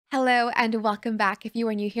Hello and welcome back. If you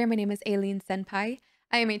are new here, my name is Aileen Senpai.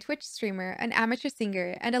 I am a Twitch streamer, an amateur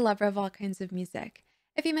singer, and a lover of all kinds of music.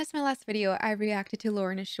 If you missed my last video, I reacted to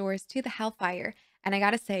Lorna Shore's To the Hellfire, and I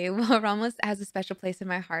gotta say, Will Ramos has a special place in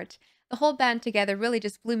my heart. The whole band together really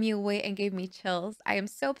just blew me away and gave me chills. I am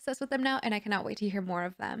so obsessed with them now, and I cannot wait to hear more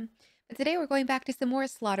of them. But today we're going back to some more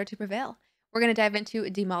Slaughter to Prevail. We're gonna dive into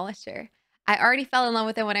Demolisher. I already fell in love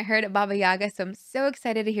with it when I heard Baba Yaga, so I'm so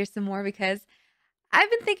excited to hear some more because I've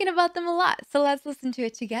been thinking about them a lot, so let's listen to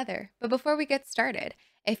it together. But before we get started,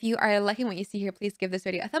 if you are liking what you see here, please give this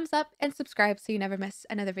video a thumbs up and subscribe so you never miss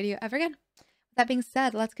another video ever again. With that being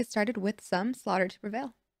said, let's get started with some Slaughter to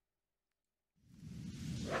Prevail.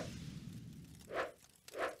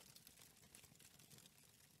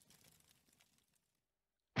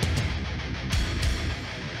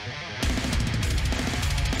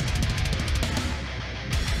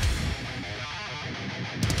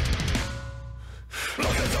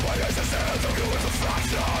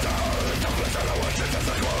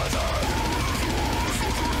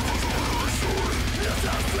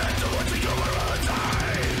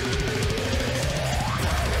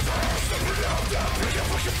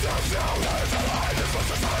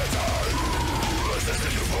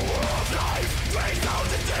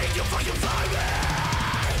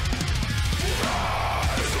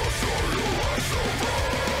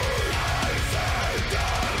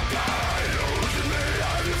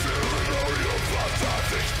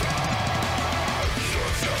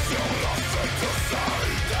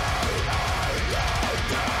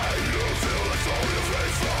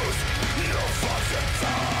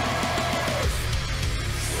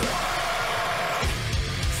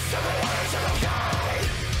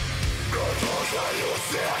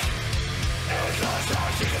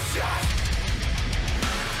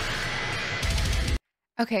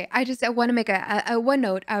 Okay, I want to make a one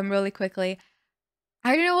note really quickly.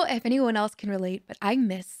 I don't know if anyone else can relate, but I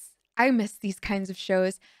miss these kinds of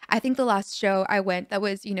shows. I think the last show I went that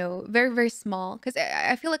was, very, very small because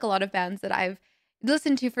I feel like a lot of bands that I've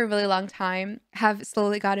listened to for a really long time have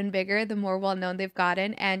slowly gotten bigger the more well-known they've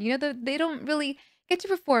gotten. And, they don't really get to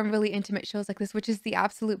perform really intimate shows like this, which is the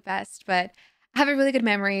absolute best. But I have a really good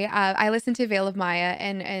memory. I listened to Veil of Maya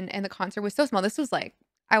and the concert was so small. This was like,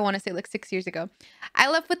 I want to say like 6 years ago. I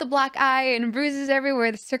left with a black eye and bruises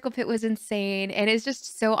everywhere. The circle pit was insane. And it's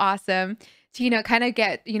just so awesome to, kind of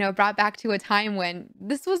get, brought back to a time when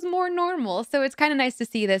this was more normal. So it's kind of nice to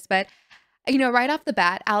see this. But, right off the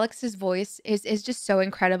bat, Alex's voice is just so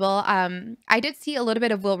incredible. I did see a little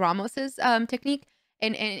bit of Will Ramos's technique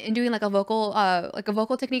in doing like a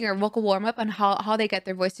vocal technique or vocal warm-up on how they get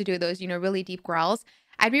their voice to do those, really deep growls.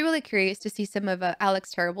 I'd be really curious to see some of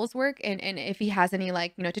Alex Terrible's work and if he has any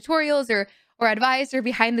like, tutorials or advice or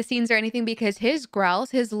behind the scenes or anything because his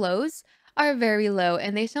growls, his lows are very low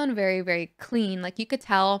and they sound very, very clean. Like you could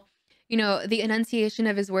tell, the enunciation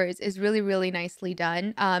of his words is really, really nicely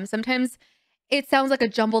done. Sometimes it sounds like a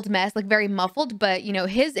jumbled mess, like very muffled, but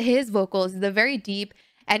his vocals, the very deep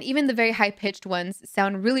and even the very high pitched ones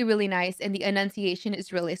sound really, really nice. And the enunciation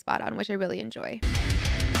is really spot on, which I really enjoy.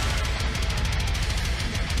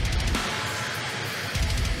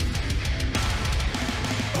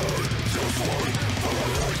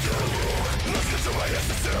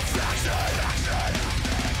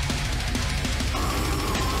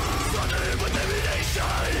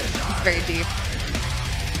 It's very deep.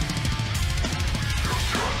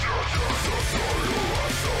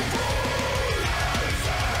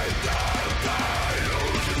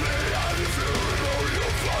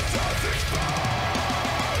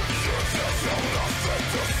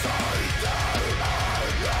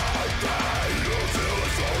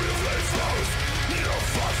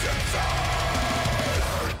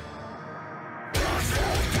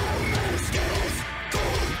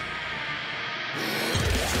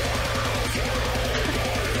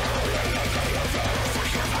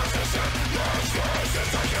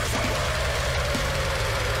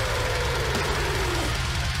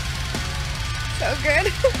 So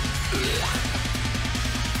good.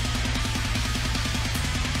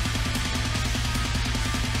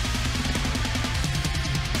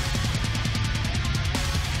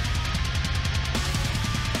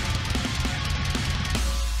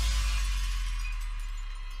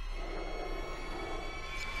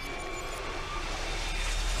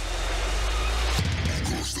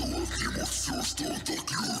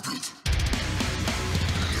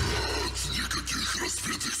 Никаких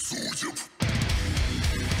разбитых судеб.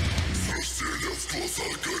 С рождения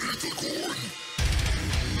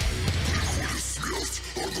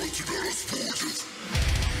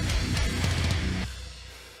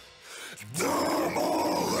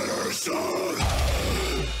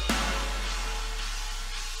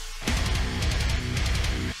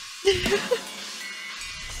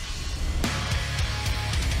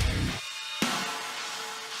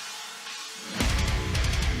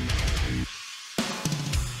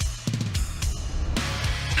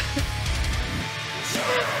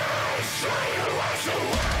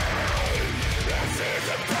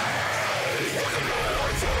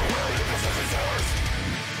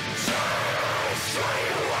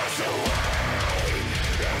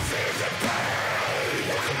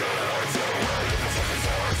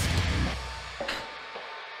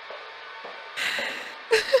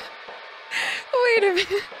Wait a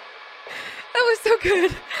minute. That was so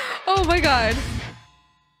good. Oh my god.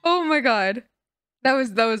 Oh my god. That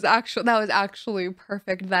was actually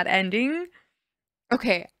perfect, that ending.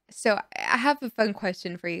 Okay, so I have a fun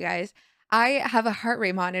question for you guys. I have a heart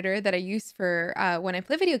rate monitor that I use for when I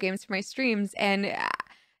play video games for my streams, and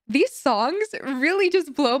these songs really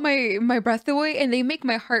just blow my breath away, and they make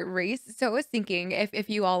my heart race. So I was thinking if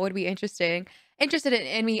you all would be interested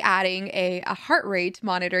in me adding a heart rate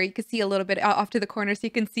monitor, you can see a little bit off to the corner, so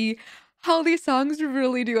you can see how these songs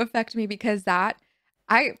really do affect me because that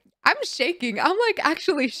I I'm shaking. I'm like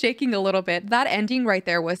actually shaking a little bit. That ending right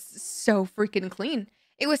there was so freaking clean.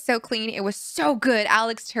 It was so clean. It was so good.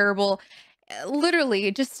 Alex Terrible,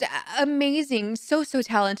 literally just amazing. So, so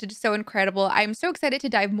talented. So incredible. I'm so excited to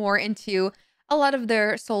dive more into a lot of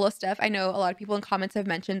their solo stuff. I know a lot of people in comments have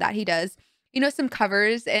mentioned that he does, some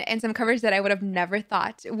covers and some covers that I would have never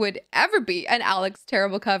thought would ever be an Alex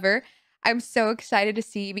Terrible cover. I'm so excited to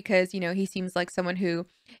see because, he seems like someone who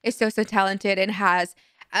is so, so talented and has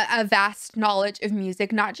a vast knowledge of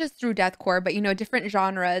music, not just through deathcore, but different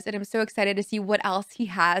genres. And I'm so excited to see what else he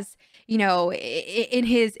has, in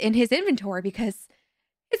his inventory because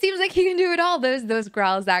it seems like he can do it all. Those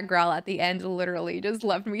growls, that growl at the end, literally just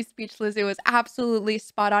left me speechless. It was absolutely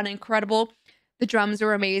spot on, incredible. The drums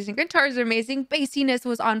were amazing, guitars are amazing, bassiness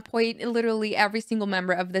was on point. Literally every single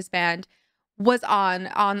member of this band was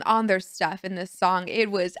on their stuff in this song. It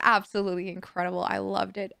was absolutely incredible. I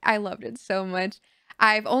loved it. I loved it so much.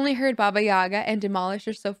 I've only heard Baba Yaga and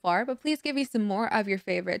Demolisher so far, but please give me some more of your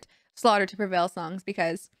favorite Slaughter to Prevail songs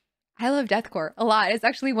because I love deathcore a lot. It's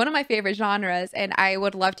actually one of my favorite genres, and I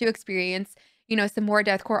would love to experience, some more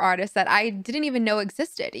deathcore artists that I didn't even know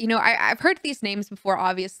existed. I've heard these names before,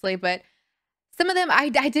 obviously, but some of them I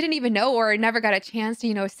didn't even know or never got a chance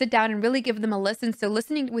to, sit down and really give them a listen. So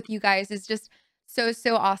listening with you guys is just so,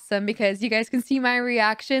 so awesome because you guys can see my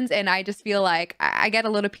reactions and I just feel like I get a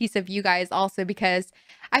little piece of you guys also because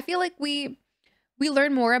I feel like we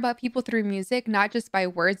learn more about people through music, not just by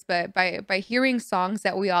words, but by hearing songs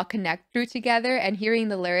that we all connect through together and hearing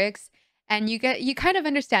the lyrics. And you kind of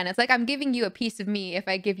understand. It's like I'm giving you a piece of me if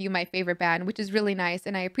I give you my favorite band, which is really nice.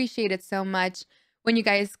 And I appreciate it so much when you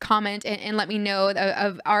guys comment and let me know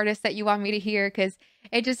of artists that you want me to hear because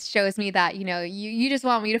it just shows me that, you just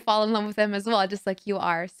want me to fall in love with them as well, just like you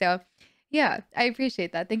are. So yeah, I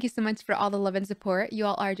appreciate that. Thank you so much for all the love and support. You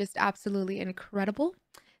all are just absolutely incredible.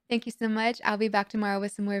 Thank you so much. I'll be back tomorrow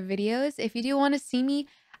with some more videos. If you do want to see me,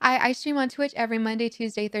 I stream on Twitch every Monday,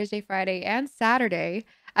 Tuesday, Thursday, Friday, and Saturday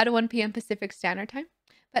at 1 p.m. Pacific Standard Time.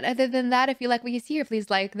 But other than that, if you like what you see here,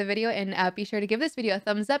 please like the video and be sure to give this video a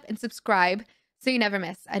thumbs up and subscribe so you never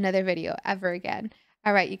miss another video ever again.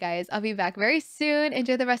 All right, you guys, I'll be back very soon.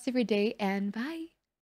 Enjoy the rest of your day and bye.